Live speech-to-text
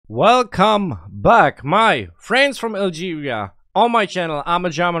Welcome back, my friends from Algeria. On my channel, I'm a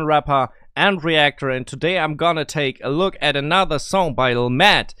German rapper and reactor, and today I'm gonna take a look at another song by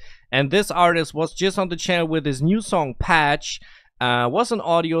lmad. And this artist was just on the channel with his new song Patch. Was an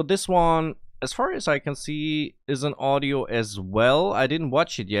audio. This one, as far as I can see, is an audio as well. I didn't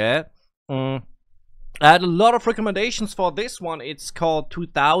watch it yet. I had a lot of recommendations for this one. It's called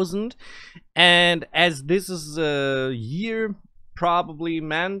 2000, and as this is a year probably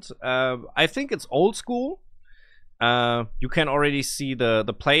meant, I think it's old school. You can already see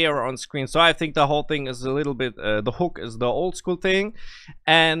the player on screen, so I think the whole thing is a little bit, the hook is the old school thing.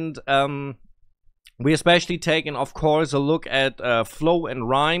 And we especially taken, of course, a look at flow and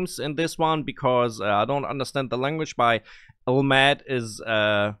rhymes in this one, because I don't understand the language. By lmad is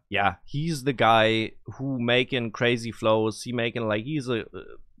yeah, he's the guy who making crazy flows. He's a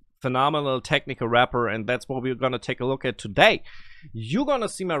phenomenal technical rapper, and that's what we're gonna take a look at today. You're gonna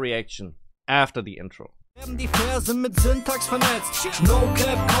see my reaction after the intro. Die Verse mit Syntax vernetzt. No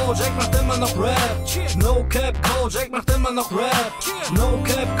cap, Cojak macht immer noch Rap. No cap, Cojak macht immer noch Rap. No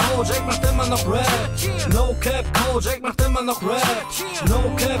cap, Cojak macht immer noch Rap. No cap, Cojak macht immer noch Rap.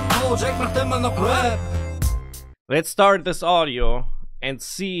 No cap, Cojak macht immer noch Rap. Let's start this audio and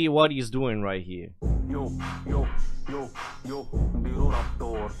see what he's doing right here. Yo, yo, yo, yo, biro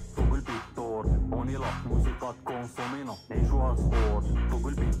raptor, tugul pittor, onila musikat konsumino, nejua sport,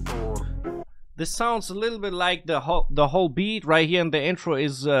 tugul pittor. This sounds a little bit like the whole beat right here in the intro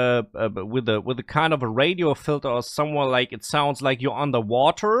is with a kind of a radio filter, or somewhere like it sounds like you're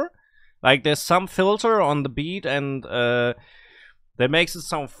underwater. Like there's some filter on the beat, and that makes it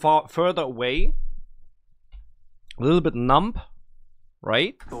sound further away, a little bit numb,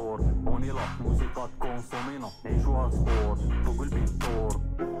 right?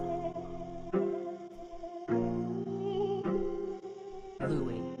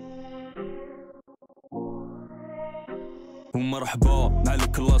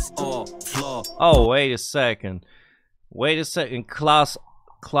 Oh, wait a second.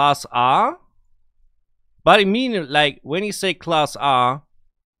 Class R? But I mean, like, when you say class R,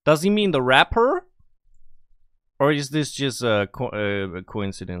 does he mean the rapper? Or is this just a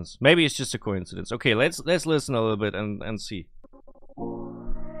coincidence? Maybe it's just a coincidence. Okay, let's listen a little bit and see.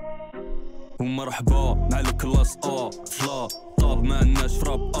 ومرحبا مع الكلاس فلا طاب ما عندناش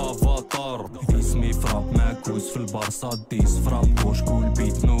فراب افاتار اسمي فراب معكوس في البارصة ديس فراب وشكول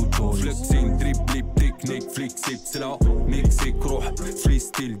بيت نو تويس فليكسين دريبلي بتكنيك فليكسي بسرعة ميكسيك روح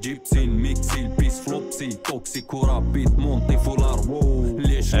فريستيل جيبسين ميكسي البيس فلوبسي توكسيك وراب بيت مونطي فولار وو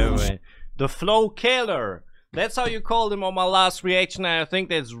ليش the flow killer. That's how you called him on my last reaction, and I think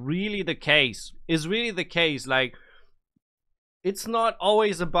that's really the case. Is really the case. Like, it's not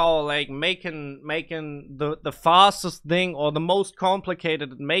always about like making the fastest thing or the most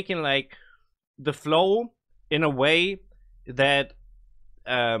complicated, making like the flow in a way that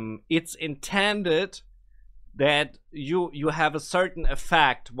it's intended that you have a certain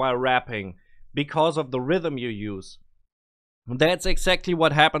effect while rapping because of the rhythm you use. That's exactly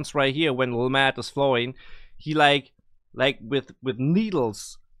what happens right here when lmad is flowing. He like with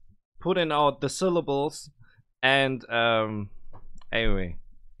needles putting out the syllables, and anyway,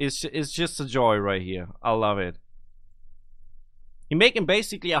 it's just a joy right here. I love it. You're making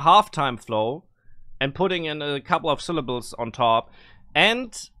basically a halftime flow and putting in a couple of syllables on top,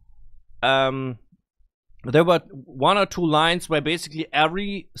 and there were one or two lines where basically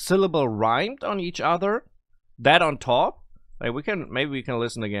every syllable rhymed on each other. That on top, like maybe we can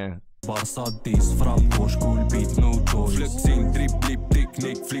listen again.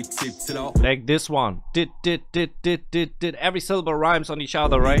 Like this one, did every syllable rhymes on each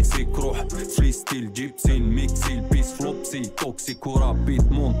other, right?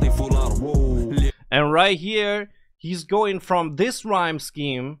 And right here he's going from this rhyme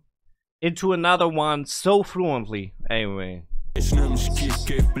scheme into another one so fluently. Anyway,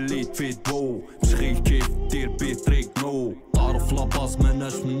 تعرف لاباز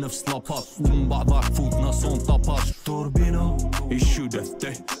ماناش من نفس لاباس ومن بعضها حفوتنا سون طاباش توربينا يشو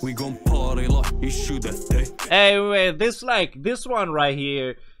دفته we gon' party like يشو دفته. Anyway, this one right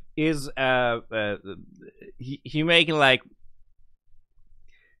here is he making like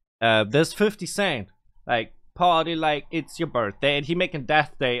this 50 Cent like party like it's your birthday, and he making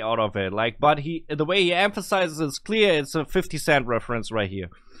Death Day out of it, like, but the way he emphasizes it's clear it's a 50 Cent reference right here.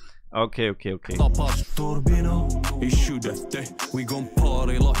 Okay. We gon'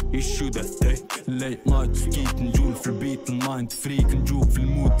 party like late night سكيت نجول في البيت المايند فريك نجوك في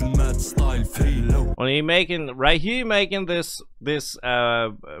المود الماد ستايل فري. When he making right here, making this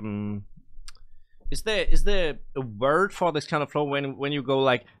is there a word for this kind of flow when you go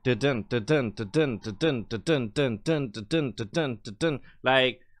like dun dun dun dun dun dun dun dun dun dun dun dun dun,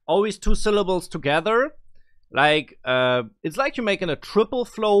 like always two syllables together, like it's like you're making a triple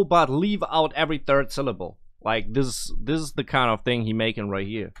flow but leave out every third syllable. Like this is the kind of thing he making right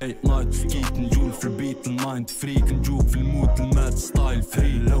here.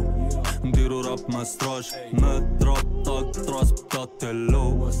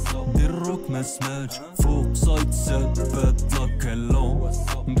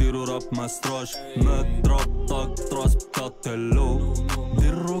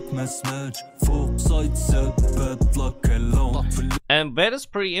 And that is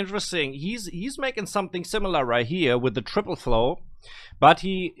pretty interesting. He's making something similar right here with the triple flow, but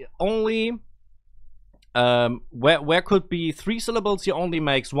he only where could be three syllables, he only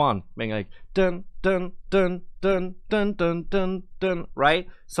makes one, being like dun dun dun dun dun dun dun dun, right?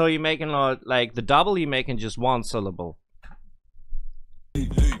 So you're making like the double, you're making just one syllable.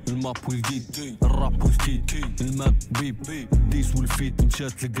 الماب والجيد الراب والكيد الماب بيب ديس والفيت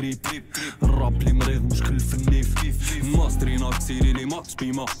مشات القريب الراب لي مريض مشكل في النيف ماستري ناكسيري لي ماكس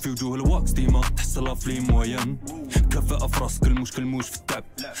بيما في وجوه الواكس ديما تحصلها في لي موين كفاءة في راسك المشكل موش في التعب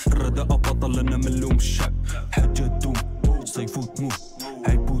الرداء بطل لنا ملوم الشعب حاجة دوم صيفو تموت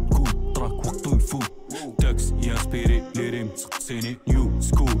عيبو تكون تراك وقتو يفوت تاكس يا سبيري ليريم تسقسيني نيو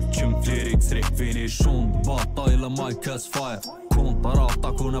سكول تشم فيري تسريح فيني شون باطايلة ماي كاس فاير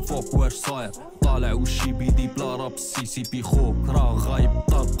كونطراتاك هنا فوق واش صاير طالع وشي بيدي بلا راب سي سي بي خوك راه غايب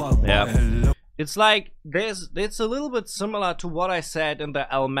طاق. It's like it's a little bit similar to what I said in the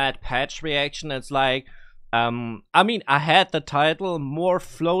lmad patch reaction. It's like I mean, I had the title more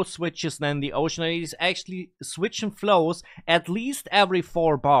flow switches than the ocean, and he's actually switching flows at least every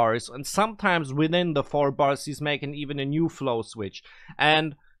 4 bars, and sometimes within the 4 bars he's making even a new flow switch.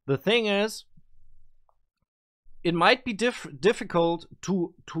 And the thing is, it might be difficult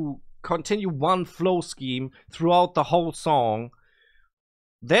to continue one flow scheme throughout the whole song.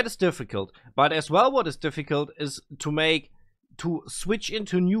 That is difficult. But as well, what is difficult is to switch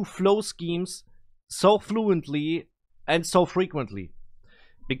into new flow schemes so fluently and so frequently,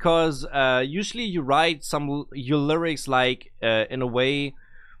 because usually you write your lyrics like in a way,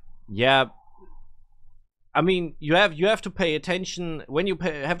 yeah, I mean, you have to pay attention when you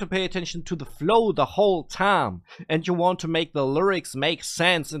have to pay attention to the flow the whole time, and you want to make the lyrics make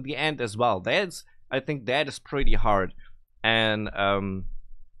sense in the end as well. I think that is pretty hard. And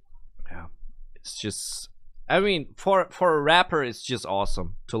yeah, it's just, I mean, for a rapper, it's just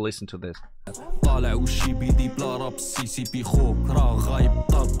awesome to listen to this. طالع وشي بيدي بلا راب سي سي بي خوك راه غايب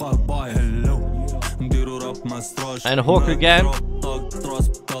طاق باي هلو نديرو راب ما ستراش and hook again طاق تراس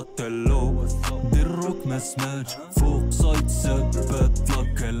بطاتلو ندير روك ما سمعتش فوق صايد سبت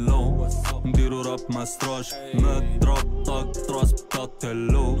لك هلو نديرو راب ما ستراش ما دراب طاق تراس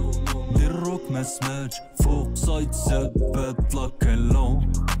بطاتلو ندير روك ما سمعتش فوق صايد سبت لك هلو.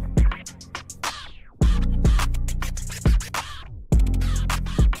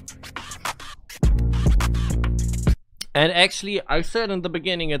 And actually, I said in the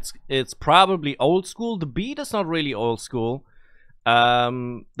beginning, it's probably old school. The beat is not really old school.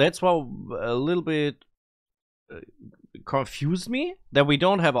 That's what a little bit confused me, that we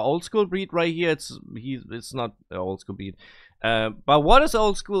don't have an old school beat right here. It's not an old school beat. But what is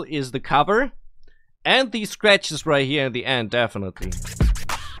old school is the cover and these scratches right here in the end, definitely.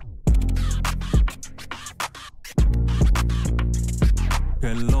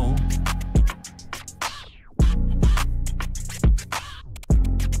 Hello.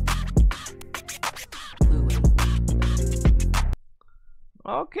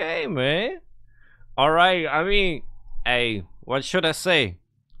 Okay, man. Alright, I mean, hey, what should I say?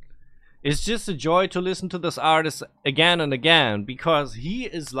 It's just a joy to listen to this artist again and again, because he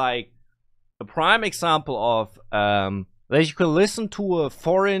is like a prime example of that you can listen to a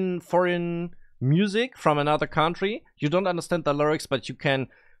foreign music from another country. You don't understand the lyrics, but you can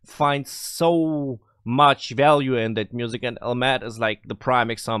find so much value in that music, and lmad is like the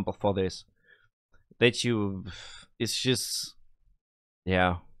prime example for this. It's just,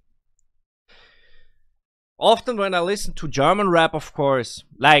 yeah. Often when I listen to German rap, of course,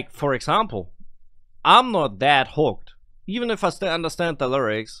 like for example, I'm not that hooked, even if I still understand the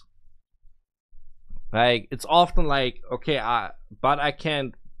lyrics. Like, it's often like, okay, but I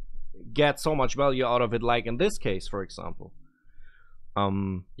can't get so much value out of it, like in this case, for example.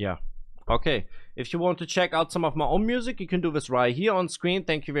 Yeah. Okay, if you want to check out some of my own music, you can do this right here on screen.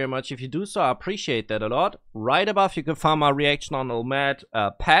 Thank you very much if you do so. I appreciate that a lot. Right above, you can find my reaction on lmad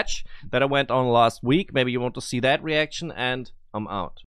patch that I went on last week. Maybe you want to see that reaction, and I'm out.